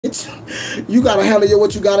You gotta handle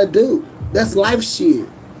what you gotta do. That's life shit.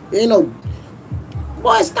 Ain't no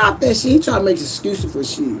boy. Stop that shit. He trying to make excuses for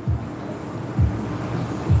shit.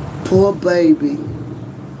 Poor baby.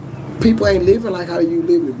 People ain't living like how you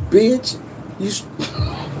living, bitch. You. These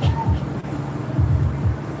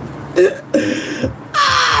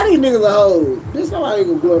niggas are hoes. This nobody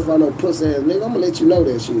gonna glorify no pussy ass nigga. I'm gonna let you know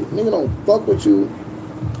that shit. Nigga don't fuck with you.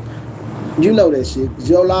 You know that shit. Cause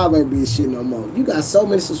your live ain't be shit no more. You got so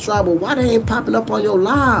many subscribers. Why they ain't popping up on your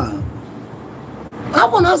live? I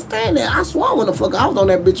wanna understand that. I swear when the fuck I was on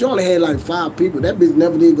that bitch, you only had like 5 people. That bitch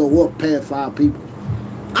never did go up past 5 people.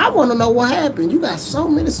 I wanna know what happened. You got so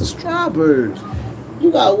many subscribers. You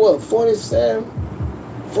got what? 47?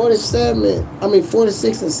 47, I mean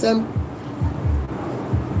 46 and 7.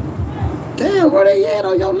 Damn, where they at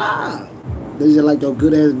on your live? They just like your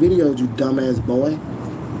good ass videos, you dumbass boy.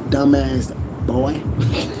 Dumbass boy.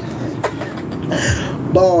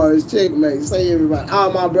 Bars, checkmate. Say everybody.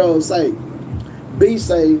 All my bros say. B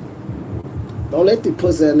say, don't let the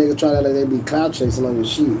pussy ass nigga try to let they be cloud chasing on your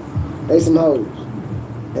shit. They some hoes.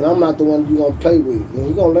 And I'm not the one you gonna play with. And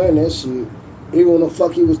you gonna learn that shit. Even when the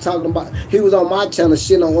fuck he was talking about, he was on my channel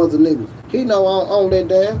shitting on other niggas. He know I don't let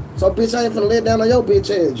down. So bitch, I ain't finna let down on your bitch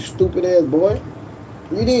ass, you stupid ass boy.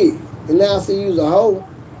 You did. And now I see you's a hoe.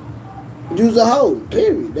 You's a hoe,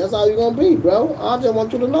 period. That's all you gonna be, bro. I just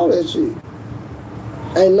want you to know that shit.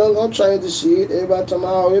 Ain't nothing gonna change the shit. Everybody talking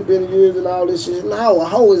about, oh, it been years and all this shit. No, a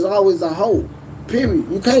hoe is always a hoe, period.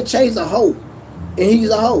 You can't chase a hoe. And he's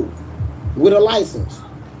a hoe with a license.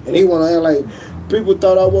 And he wanna act like people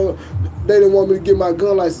thought they didn't want me to get my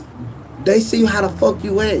gun license. They see how the fuck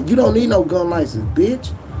you at. You don't need no gun license,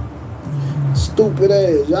 bitch. Stupid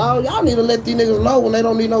ass. Y'all need to let these niggas know when they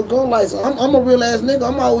don't need no gun license. I'm a real ass nigga.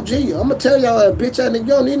 I'm a OG. I'm gonna tell y'all that bitch ass nigga, you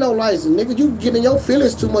don't need no license. Nigga, you getting your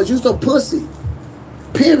feelings too much. You's a pussy.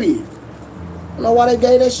 Period. I don't know why they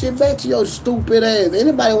gave that shit back to your stupid ass.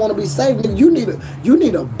 Anybody wanna be safe, nigga, you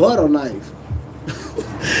need a butter knife.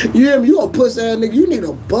 You hear me? You a pussy ass nigga, you need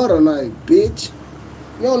a butter knife, bitch.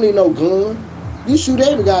 You don't need no gun. You shoot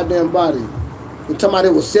every goddamn body. And talking about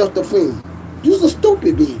it was self-defense. You's a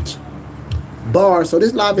stupid bitch. Bars. So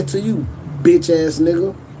this live it to you, bitch ass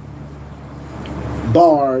nigga.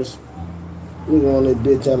 Bars. We on that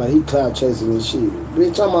bitch out like he cloud chasing and shit.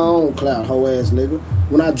 Bitch, I'm my own cloud hoe ass nigga.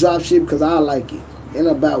 When I drop shit because I like it. Ain't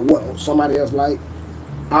about what somebody else like.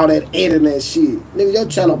 All that internet shit. Nigga, your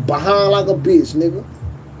channel behind like a bitch, nigga.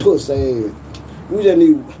 Pussy ass. We just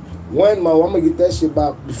need one more. I'm gonna get that shit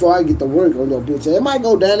back before I get to work on your bitch. It might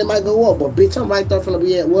go down, it might go up, but bitch, I'm right there finna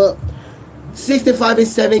be at what? 65 and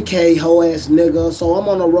 7K, hoe ass nigga. So I'm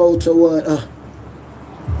on the road to what?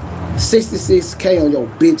 66K on your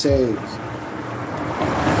bitch ass.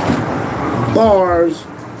 Bars.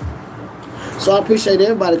 So I appreciate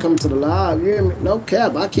everybody coming to the live. You hear me? No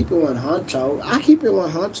cap. I keep it 100. I keep it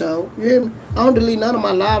 100. You hear me? I don't delete none of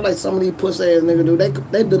my live like some of these pussy ass niggas do.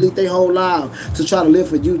 They delete their whole live to try to live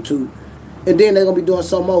for YouTube. And then they gonna be doing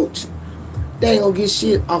so much. They ain't gonna get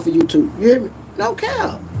shit off of YouTube. You hear me? No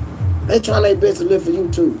cap. They trying their best to live for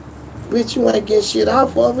YouTube. Bitch, you ain't getting shit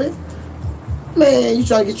off of it. Man, you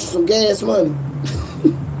trying to get you some gas money.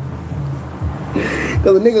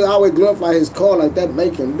 Because a nigga always glorify his car like that,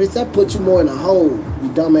 making bitch, that put you more in a hole, you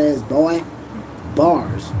dumbass boy.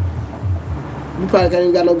 Bars. You probably can't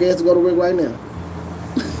even got no gas to go to work right now.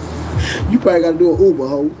 You probably got to do an Uber,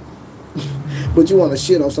 hoe. But you want to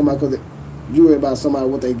shit on somebody because you worry about somebody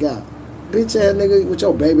what they got. Bitch ass nigga with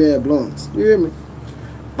your baby ass blunts. You hear me?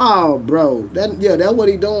 Oh, bro. That's what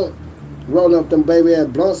he doing. Rolling up them baby ass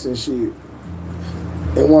blunts and shit.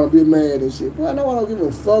 And want to be mad and shit. Boy, I don't give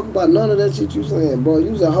a fuck about none of that shit you saying, bro.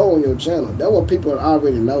 You's a hoe on your channel. That's what people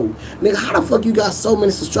already know. Nigga, how the fuck you got so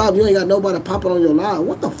many subscribers? You ain't got nobody popping on your live.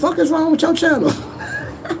 What the fuck is wrong with your channel?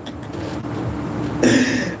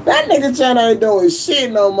 That nigga channel ain't doing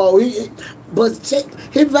shit no more. But check,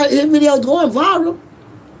 his video going viral.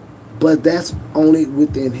 But that's only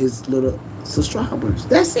within his little subscribers.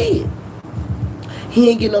 That's it. He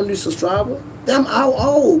ain't getting no new subscribers. Them all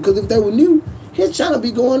old. Because if they were new, his channel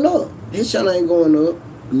be going up. His channel ain't going up.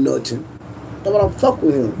 Nothing. That's why I don't fuck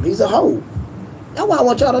with him. He's a hoe. That's why I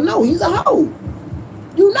want y'all to know. He's a hoe.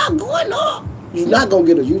 You not going up. You're not going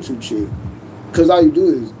to get a YouTube chick. Because all you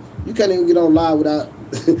do is, you can't even get on live without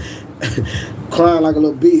crying like a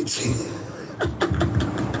little bitch.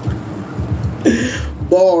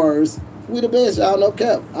 Bars. We the best, y'all. No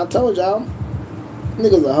cap. I told y'all.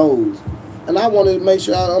 Niggas are hoes. And I wanted to make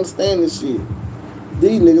sure I understand this shit.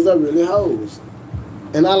 These niggas are really hoes.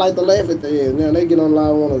 And I like to laugh at their ass. Now they get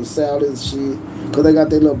online want to say all this shit because they got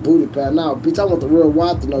their little booty pad. Now, bitch, I want the real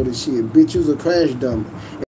wild to know this shit. Bitch, you's a crash dummy.